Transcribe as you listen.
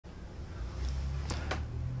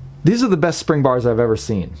These are the best spring bars I've ever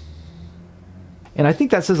seen. And I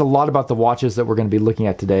think that says a lot about the watches that we're going to be looking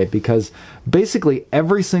at today, because basically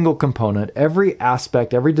every single component, every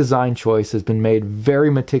aspect, every design choice has been made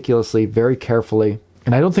very meticulously, very carefully.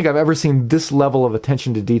 And I don't think I've ever seen this level of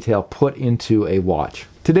attention to detail put into a watch.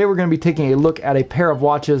 Today we're going to be taking a look at a pair of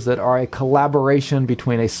watches that are a collaboration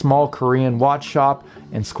between a small Korean watch shop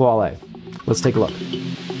and Squale. Let's take a look.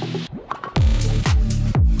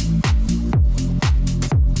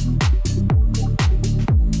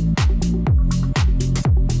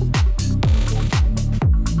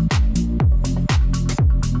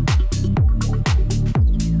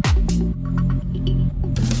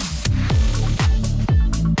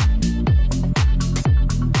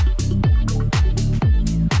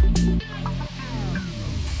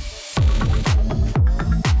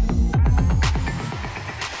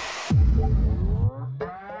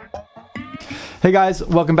 Hey guys,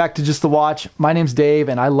 welcome back to Just the Watch. My name's Dave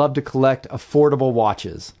and I love to collect affordable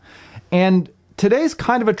watches. And today's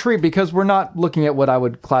kind of a treat because we're not looking at what I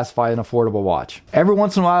would classify an affordable watch. Every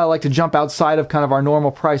once in a while I like to jump outside of kind of our normal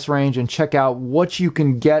price range and check out what you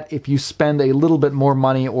can get if you spend a little bit more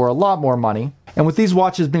money or a lot more money. And with these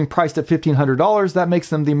watches being priced at $1,500, that makes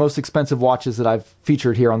them the most expensive watches that I've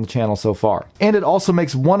featured here on the channel so far. And it also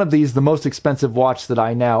makes one of these the most expensive watch that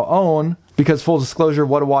I now own, because full disclosure,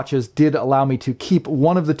 Whatawaches did allow me to keep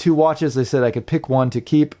one of the two watches. They said I could pick one to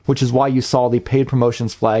keep, which is why you saw the paid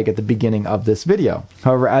promotions flag at the beginning of this video.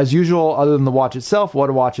 However, as usual, other than the watch itself,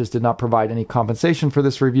 Whatawaches did not provide any compensation for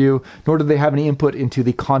this review, nor did they have any input into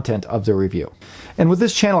the content of the review. And with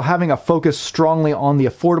this channel having a focus strongly on the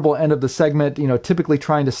affordable end of the segment, typically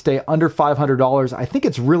trying to stay under $500, I think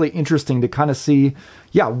it's really interesting to kind of see,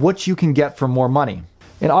 what you can get for more money.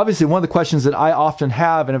 And obviously one of the questions that I often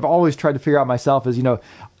have and have always tried to figure out myself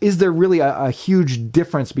is there really a huge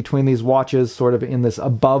difference between these watches sort of in this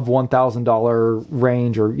above $1,000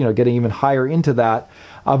 range or, getting even higher into that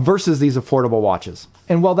versus these affordable watches?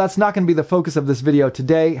 And while that's not going to be the focus of this video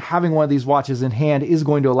today, having one of these watches in hand is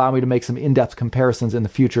going to allow me to make some in-depth comparisons in the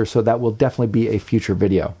future, so that will definitely be a future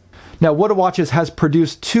video. Now, Whatawaches has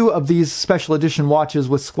produced two of these special edition watches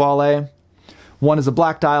with Squale. One is a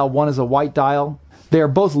black dial, one is a white dial. They are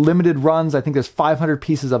both limited runs. I think there's 500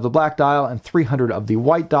 pieces of the black dial and 300 of the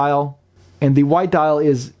white dial. And the white dial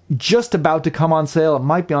is just about to come on sale. It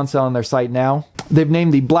might be on sale on their site now. They've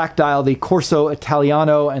named the black dial the Corso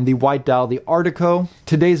Italiano and the white dial the Artico.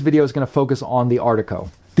 Today's video is going to focus on the Artico.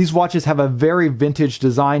 These watches have a very vintage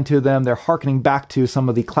design to them. They're harkening back to some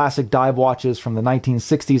of the classic dive watches from the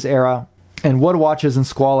 1960s era. And Whatawaches and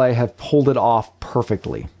Squale have pulled it off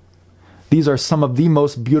perfectly. These are some of the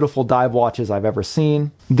most beautiful dive watches I've ever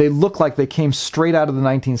seen. They look like they came straight out of the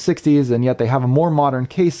 1960s, and yet they have a more modern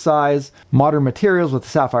case size, modern materials with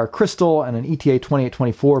sapphire crystal, and an ETA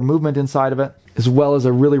 2824 movement inside of it, as well as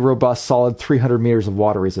a really robust, solid 300 meters of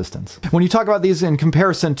water resistance. When you talk about these in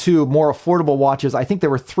comparison to more affordable watches, I think there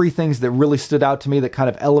were three things that really stood out to me that kind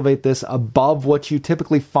of elevate this above what you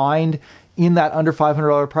typically find in that under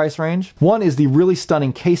 $500 price range. One is the really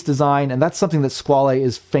stunning case design, and that's something that Squale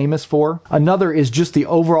is famous for. Another is just the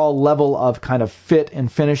overall level of kind of fit and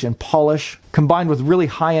finish and polish, combined with really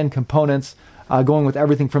high-end components, going with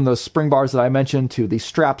everything from those spring bars that I mentioned to the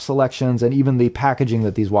strap selections and even the packaging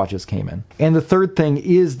that these watches came in. And the third thing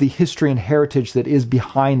is the history and heritage that is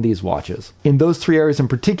behind these watches. In those three areas in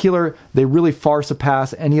particular, they really far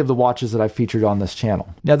surpass any of the watches that I've featured on this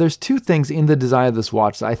channel. Now, there's two things in the design of this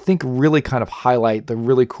watch that I think really kind of highlight the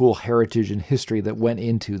really cool heritage and history that went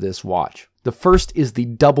into this watch. The first is the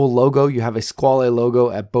double logo. You have a Squale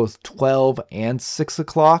logo at both 12 and 6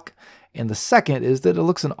 o'clock. And the second is that it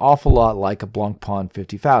looks an awful lot like a Blancpain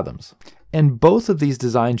 50 Fathoms. And both of these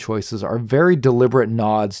design choices are very deliberate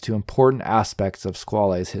nods to important aspects of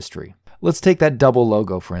Squale's history. Let's take that double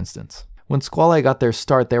logo, for instance. When Squale got their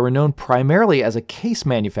start, they were known primarily as a case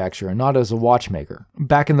manufacturer, not as a watchmaker.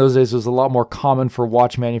 Back in those days, it was a lot more common for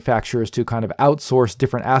watch manufacturers to kind of outsource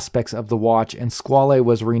different aspects of the watch, and Squale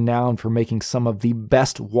was renowned for making some of the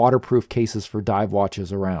best waterproof cases for dive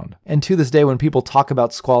watches around. And to this day, when people talk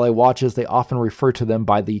about Squale watches, they often refer to them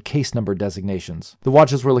by the case number designations. The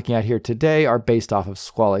watches we're looking at here today are based off of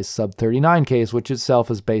Squale's Sub 39 case, which itself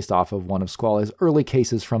is based off of one of Squale's early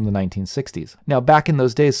cases from the 1960s. Now, back in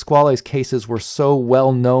those days, Squale's cases were so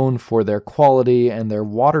well known for their quality and their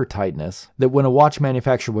watertightness that when a watch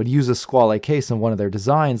manufacturer would use a Squale case in one of their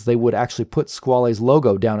designs, they would actually put Squale's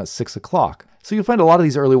logo down at 6 o'clock. So you'll find a lot of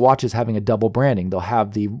these early watches having a double branding. They'll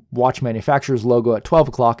have the watch manufacturer's logo at 12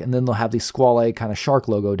 o'clock, and then they'll have the Squale kind of shark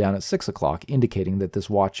logo down at 6 o'clock, indicating that this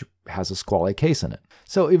watch has a Squale case in it.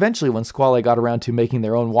 So eventually when Squale got around to making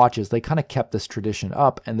their own watches, they kind of kept this tradition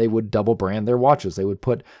up, and they would double brand their watches. They would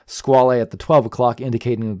put Squale at the 12 o'clock,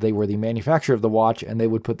 indicating that they were the manufacturer of the watch, and they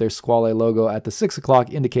would put their Squale logo at the 6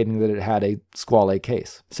 o'clock, indicating that it had a Squale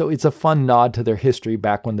case. So it's a fun nod to their history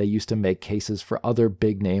back when they used to make cases for other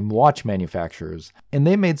big name watch manufacturers. And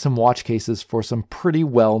they made some watch cases for some pretty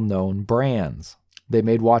well-known brands. They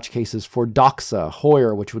made watch cases for Doxa,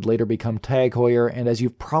 Heuer, which would later become Tag Heuer, and as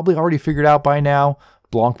you've probably already figured out by now,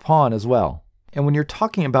 Blancpain as well. And when you're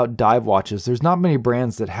talking about dive watches, there's not many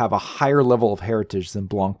brands that have a higher level of heritage than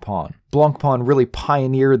Blancpain. Blancpain really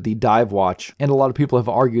pioneered the dive watch, and a lot of people have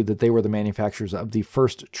argued that they were the manufacturers of the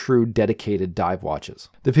first true dedicated dive watches.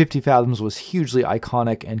 The 50 Fathoms was hugely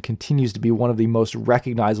iconic and continues to be one of the most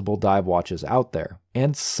recognizable dive watches out there.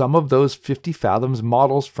 And some of those 50 Fathoms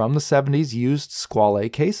models from the 70s used Squale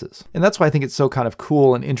cases. And that's why I think it's so kind of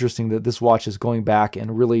cool and interesting that this watch is going back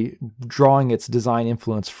and really drawing its design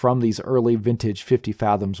influence from these early vintage 50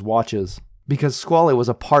 Fathoms watches, because Squale was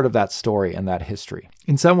a part of that story and that history.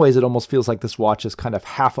 In some ways, it almost feels like this watch is kind of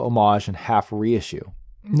half homage and half reissue.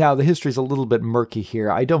 Now, the history's a little bit murky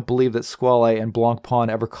here. I don't believe that Squale and Blancpain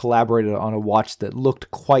ever collaborated on a watch that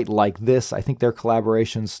looked quite like this. I think their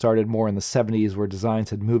collaborations started more in the 70s where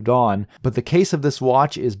designs had moved on. But the case of this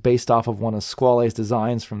watch is based off of one of Squale's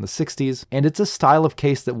designs from the 60s, and it's a style of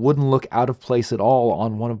case that wouldn't look out of place at all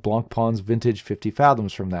on one of Blancpain's vintage 50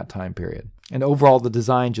 Fathoms from that time period. And overall, the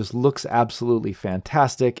design just looks absolutely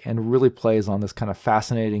fantastic and really plays on this kind of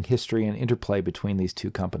fascinating history and interplay between these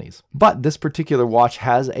two companies. But this particular watch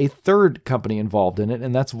has a third company involved in it,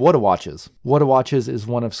 and that's Whatawaches. Whatawaches is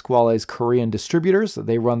one of Squale's Korean distributors.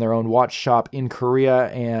 They run their own watch shop in Korea,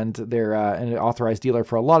 and they're an authorized dealer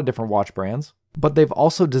for a lot of different watch brands. But they've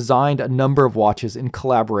also designed a number of watches in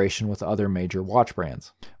collaboration with other major watch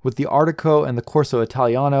brands. With the Artico and the Corso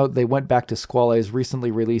Italiano, they went back to Squale's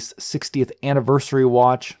recently released 60th anniversary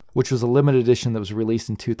watch, which was a limited edition that was released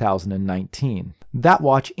in 2019. That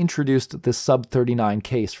watch introduced the Sub 39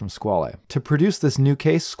 case from Squale. To produce this new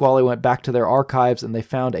case, Squale went back to their archives and they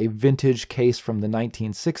found a vintage case from the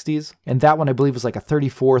 1960s. And that one I believe was like a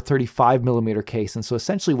 34, 35 millimeter case. And so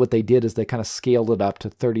essentially what they did is they kind of scaled it up to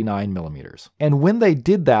 39 millimeters. And when they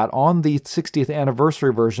did that on the 60th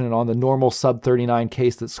anniversary version and on the normal Sub 39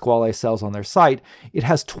 case that Squale sells on their site, it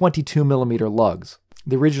has 22 millimeter lugs.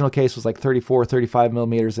 The original case was like 34, 35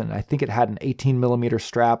 millimeters, and I think it had an 18 millimeter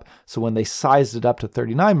strap. So when they sized it up to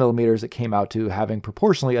 39 millimeters, it came out to having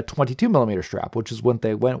proportionally a 22 millimeter strap, which is what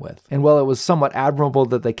they went with. And while it was somewhat admirable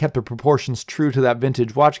that they kept the proportions true to that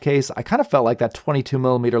vintage watch case, I kind of felt like that 22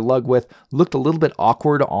 millimeter lug width looked a little bit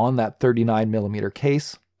awkward on that 39 millimeter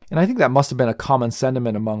case. And I think that must have been a common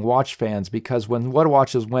sentiment among watch fans, because when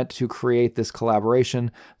Whatawaches went to create this collaboration,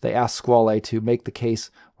 they asked Squale to make the case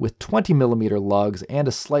with 20 millimeter lugs and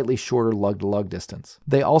a slightly shorter lug-to-lug distance.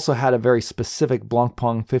 They also had a very specific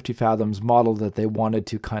Blancpain 50 Fathoms model that they wanted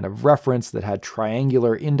to kind of reference that had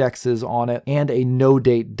triangular indexes on it and a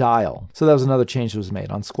no-date dial. So that was another change that was made.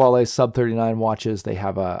 On Squale's Sub 39 watches, they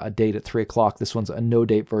have a date at 3 o'clock. This one's a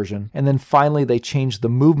no-date version. And then finally, they changed the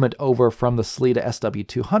movement over from the Sellita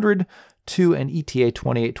SW200 to an ETA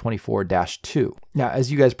 2824-2. Now,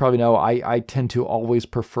 as you guys probably know, I tend to always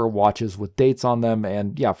prefer watches with dates on them,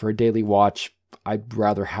 and yeah, for a daily watch, I'd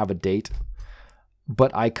rather have a date.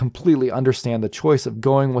 But I completely understand the choice of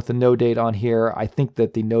going with the no date on here. I think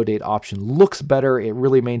that the no date option looks better, it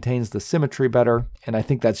really maintains the symmetry better, and I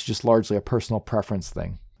think that's just largely a personal preference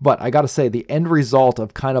thing. But I gotta say, the end result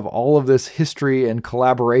of kind of all of this history and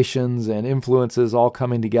collaborations and influences all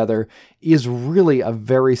coming together is really a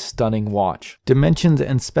very stunning watch. Dimensions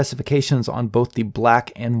and specifications on both the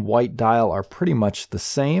black and white dial are pretty much the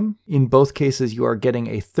same. In both cases, you are getting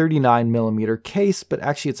a 39 millimeter case, but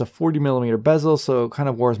actually it's a 40 millimeter bezel, so it kind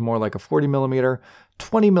of wears more like a 40 millimeter,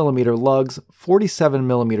 20 millimeter lugs, 47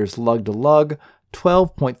 millimeters lug to lug,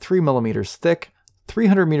 12.3 millimeters thick,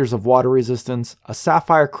 300 meters of water resistance, a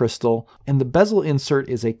sapphire crystal, and the bezel insert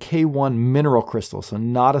is a K1 mineral crystal, so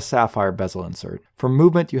not a sapphire bezel insert. For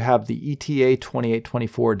movement, you have the ETA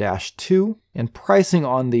 2824-2, and pricing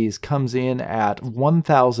on these comes in at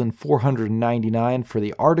 $1,499 for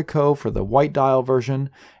the Artico for the white dial version,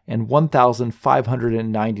 and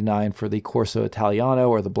 $1,599 for the Corso Italiano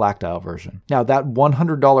or the black dial version. Now, that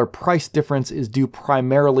 $100 price difference is due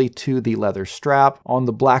primarily to the leather strap. On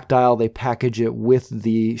the black dial, they package it with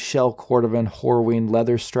the Shell Cordovan Horween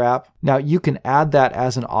leather strap. Now you can add that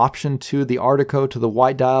as an option to the Artico, to the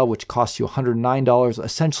white dial, which costs you $109,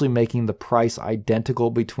 essentially making the price identical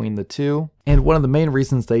between the two. And one of the main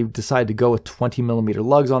reasons they decided to go with 20mm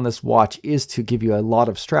lugs on this watch is to give you a lot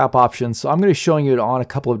of strap options. So I'm going to be showing you it on a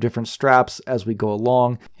couple of different straps as we go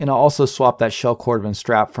along. And I'll also swap that shell cordovan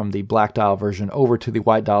strap from the black dial version over to the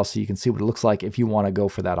white dial so you can see what it looks like if you want to go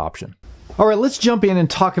for that option. All right, let's jump in and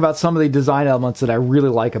talk about some of the design elements that I really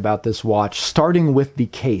like about this watch, starting with the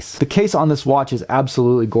case. The case on this watch is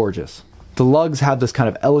absolutely gorgeous. The lugs have this kind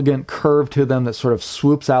of elegant curve to them that sort of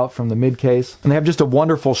swoops out from the mid case, and they have just a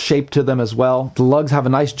wonderful shape to them as well. The lugs have a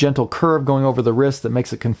nice gentle curve going over the wrist that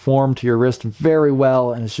makes it conform to your wrist very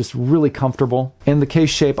well, and it's just really comfortable. And the case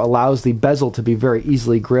shape allows the bezel to be very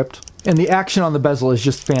easily gripped, and the action on the bezel is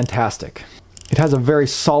just fantastic. It has a very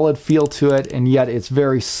solid feel to it, and yet it's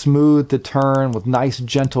very smooth to turn with nice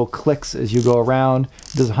gentle clicks as you go around.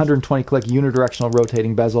 It does 120 click unidirectional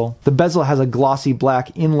rotating bezel. The bezel has a glossy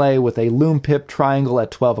black inlay with a Lume pip triangle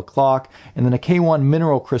at 12 o'clock, and then a K1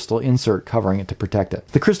 mineral crystal insert covering it to protect it.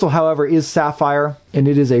 The crystal, however, is sapphire, and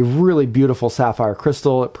it is a really beautiful sapphire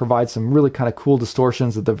crystal. It provides some really kind of cool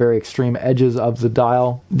distortions at the very extreme edges of the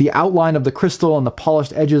dial. The outline of the crystal and the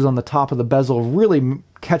polished edges on the top of the bezel really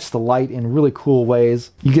catch the light in really cool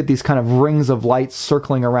ways. You get these kind of rings of light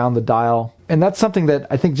circling around the dial. And that's something that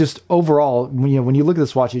I think just overall, when you look at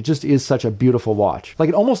this watch, it just is such a beautiful watch. Like,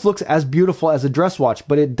 it almost looks as beautiful as a dress watch,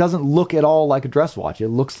 but it doesn't look at all like a dress watch. It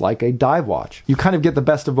looks like a dive watch. You kind of get the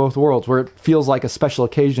best of both worlds, where it feels like a special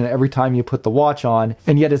occasion every time you put the watch on,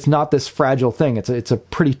 and yet it's not this fragile thing. It's a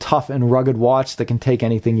pretty tough and rugged watch that can take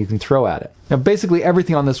anything you can throw at it. Now, basically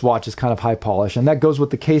everything on this watch is kind of high polish, and that goes with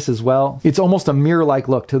the case as well. It's almost a mirror-like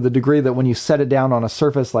look, to the degree that when you set it down on a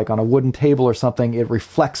surface, like on a wooden table or something, it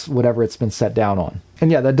reflects whatever it's been set down on.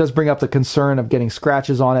 And yeah, that does bring up the concern of getting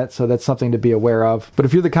scratches on it, so that's something to be aware of. But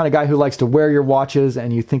if you're the kind of guy who likes to wear your watches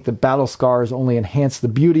and you think that battle scars only enhance the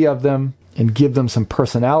beauty of them and give them some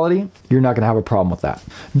personality, you're not going to have a problem with that.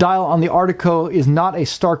 Dial on the Artico is not a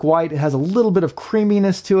stark white. It has a little bit of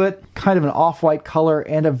creaminess to it, kind of an off-white color,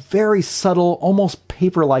 and a very subtle, almost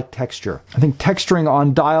paper-like texture. I think texturing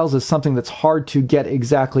on dials is something that's hard to get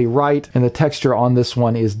exactly right, and the texture on this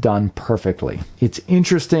one is done perfectly. It's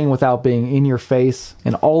interesting without being in your face,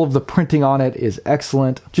 and all of the printing on it is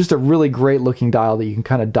excellent. Just a really great looking dial that you can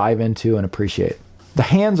kind of dive into and appreciate. The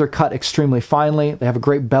hands are cut extremely finely. They have a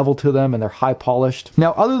great bevel to them, and they're high polished.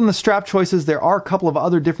 Now, other than the strap choices, there are a couple of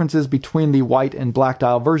other differences between the white and black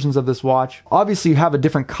dial versions of this watch. Obviously, you have a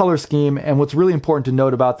different color scheme, and what's really important to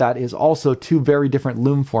note about that is also two very different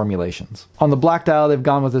lume formulations. On the black dial, they've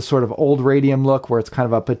gone with this sort of old radium look, where it's kind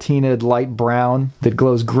of a patinaed light brown that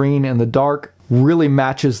glows green in the dark. Really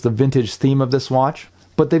matches the vintage theme of this watch.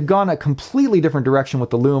 But they've gone a completely different direction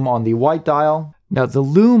with the lume on the white dial. Now, the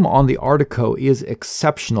lume on the Artico is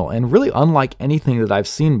exceptional and really unlike anything that I've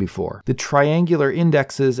seen before. The triangular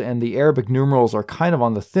indexes and the Arabic numerals are kind of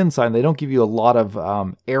on the thin side, and they don't give you a lot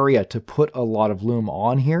of area to put a lot of lume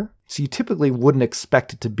on here. So you typically wouldn't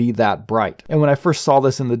expect it to be that bright. And when I first saw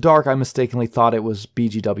this in the dark, I mistakenly thought it was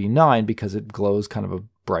BGW9 because it glows kind of a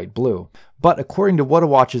bright blue. But according to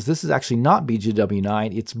Whatawaches, this is actually not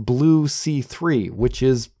BGW9, it's Blue C3, which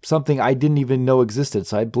is something I didn't even know existed.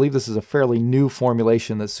 So I believe this is a fairly new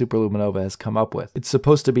formulation that Superluminova has come up with. It's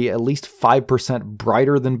supposed to be at least 5%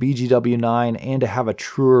 brighter than BGW9 and to have a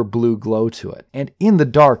truer blue glow to it. And in the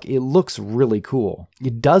dark, it looks really cool.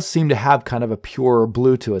 It does seem to have kind of a purer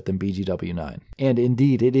blue to it than BGW9. And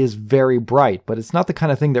indeed, it is very bright, but it's not the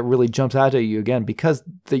kind of thing that really jumps out at you, again, because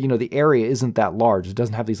the area isn't that large. It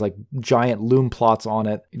doesn't have these like giant lume plots on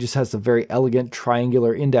it. It just has the very elegant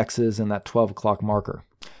triangular indexes and that 12 o'clock marker.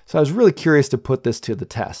 So I was really curious to put this to the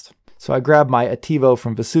test. So I grabbed my Ativo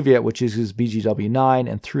from Vesuvia, which uses BGW9,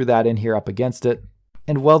 and threw that in here up against it.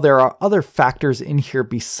 And while there are other factors in here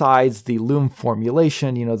besides the lume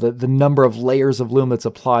formulation, the number of layers of lume that's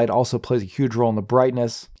applied also plays a huge role in the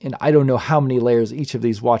brightness. And I don't know how many layers each of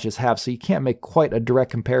these watches have, so you can't make quite a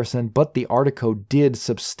direct comparison, but the Artico did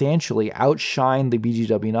substantially outshine the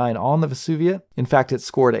BGW9 on the Vesuvia. In fact, it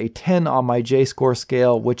scored a 10 on my J-score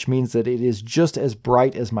scale, which means that it is just as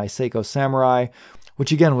bright as my Seiko Samurai,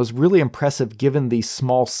 which again was really impressive given the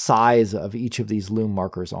small size of each of these lume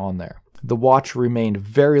markers on there. The watch remained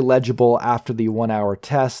very legible after the 1 hour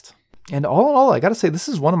test. And all in all, I gotta say, this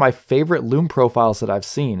is one of my favorite lume profiles that I've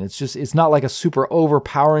seen. It's not like a super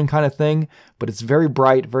overpowering kind of thing, but it's very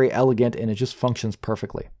bright, very elegant, and it just functions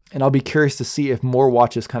perfectly. and I'll be curious to see if more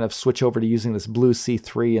watches kind of switch over to using this blue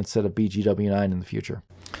C3 instead of BGW9 in the future.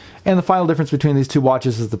 And the final difference between these two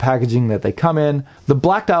watches is the packaging that they come in. The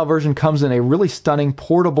black dial version comes in a really stunning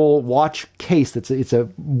portable watch case. It's a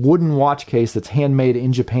wooden watch case that's handmade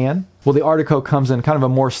in Japan. Well, the Artico comes in kind of a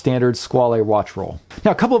more standard Squale watch roll.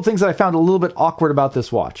 Now, a couple of things that I found a little bit awkward about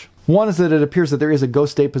this watch. One is that it appears that there is a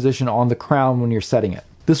ghost date position on the crown when you're setting it.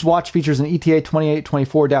 This watch features an ETA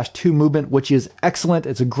 2824-2 movement, which is excellent.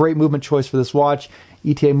 It's a great movement choice for this watch.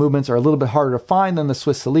 ETA movements are a little bit harder to find than the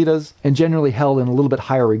Swiss Solitas and generally held in a little bit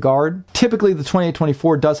higher regard. Typically, the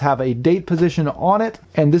 2824 does have a date position on it,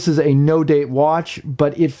 and this is a no-date watch,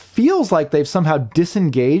 but it feels like they've somehow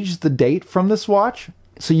disengaged the date from this watch.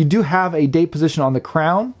 So you do have a date position on the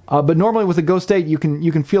crown, but normally with a ghost date, you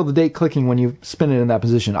can feel the date clicking when you spin it in that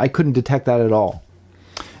position. I couldn't detect that at all.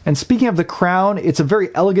 And speaking of the crown, it's a very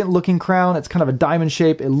elegant looking crown. It's kind of a diamond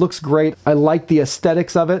shape. It looks great. I like the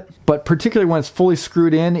aesthetics of it, but particularly when it's fully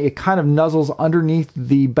screwed in, it kind of nuzzles underneath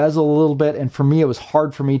the bezel a little bit. And for me, it was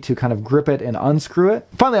hard for me to kind of grip it and unscrew it.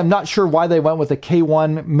 Finally, I'm not sure why they went with a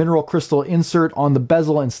K1 mineral crystal insert on the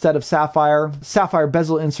bezel instead of sapphire. Sapphire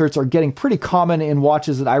bezel inserts are getting pretty common in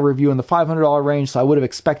watches that I review in the $500 range, so I would have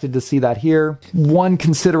expected to see that here. One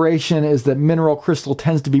consideration is that mineral crystal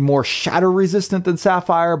tends to be more shatter resistant than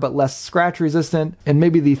sapphire, but less scratch resistant, and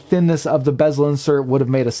maybe the thinness of the bezel insert would have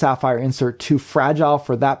made a sapphire insert too fragile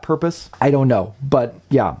for that purpose. I don't know, but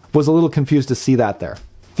yeah, was a little confused to see that there.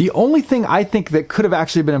 The only thing I think that could have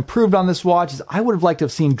actually been improved on this watch is I would have liked to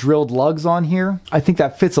have seen drilled lugs on here. I think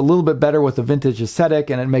that fits a little bit better with the vintage aesthetic,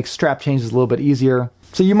 and it makes strap changes a little bit easier.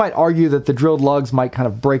 So you might argue that the drilled lugs might kind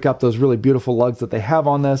of break up those really beautiful lugs that they have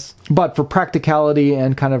on this. But for practicality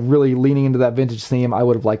and kind of really leaning into that vintage theme, I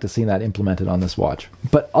would have liked to have seen that implemented on this watch.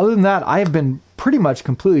 But other than that, I have been pretty much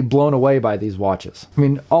completely blown away by these watches. I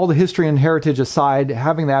mean, all the history and heritage aside,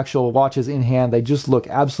 having the actual watches in hand, they just look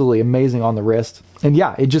absolutely amazing on the wrist. And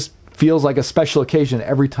yeah, it just feels like a special occasion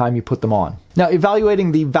every time you put them on. Now,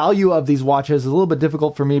 evaluating the value of these watches is a little bit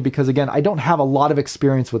difficult for me because, again, I don't have a lot of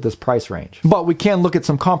experience with this price range. But we can look at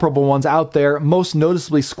some comparable ones out there, most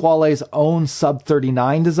noticeably Squale's own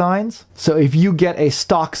sub-39 designs. So if you get a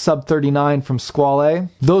stock sub-39 from Squale,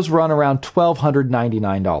 those run around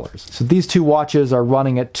 $1,299. So these two watches are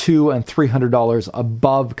running at $200 and $300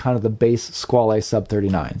 above kind of the base Squale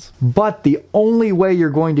sub-39s. But the only way you're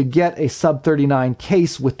going to get a sub-39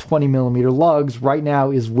 case with 20mm lugs right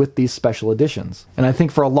now is with these special editions. And I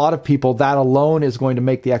think for a lot of people, that alone is going to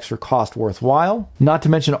make the extra cost worthwhile, not to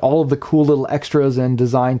mention all of the cool little extras and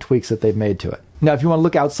design tweaks that they've made to it. Now, if you want to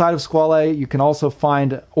look outside of Squale, you can also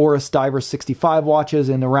find Oris Diver 65 watches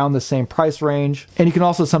in around the same price range. And you can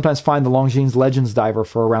also sometimes find the Longines Legends Diver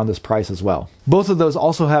for around this price as well. Both of those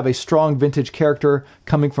also have a strong vintage character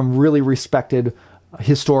coming from really respected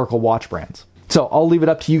historical watch brands. So I'll leave it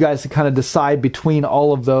up to you guys to kind of decide between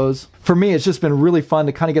all of those. For me, it's just been really fun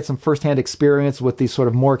to kind of get some firsthand experience with these sort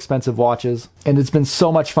of more expensive watches. And it's been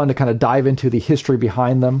so much fun to kind of dive into the history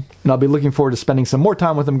behind them. And I'll be looking forward to spending some more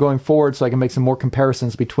time with them going forward so I can make some more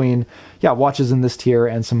comparisons between, watches in this tier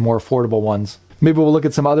and some more affordable ones. Maybe we'll look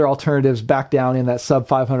at some other alternatives back down in that sub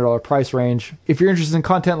 $500 price range. If you're interested in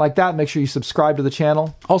content like that, make sure you subscribe to the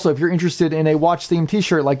channel. Also, if you're interested in a watch themed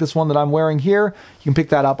t-shirt like this one that I'm wearing here, you can pick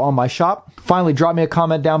that up on my shop. Finally, drop me a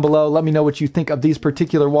comment down below. Let me know what you think of these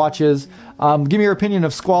particular watches. Give me your opinion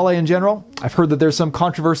of Squale in general. I've heard that there's some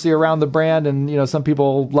controversy around the brand, and some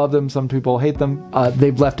people love them, some people hate them.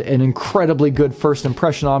 They've left an incredibly good first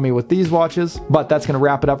impression on me with these watches. But that's going to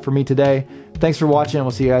wrap it up for me today. Thanks for watching, and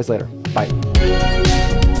we'll see you guys later. Bye.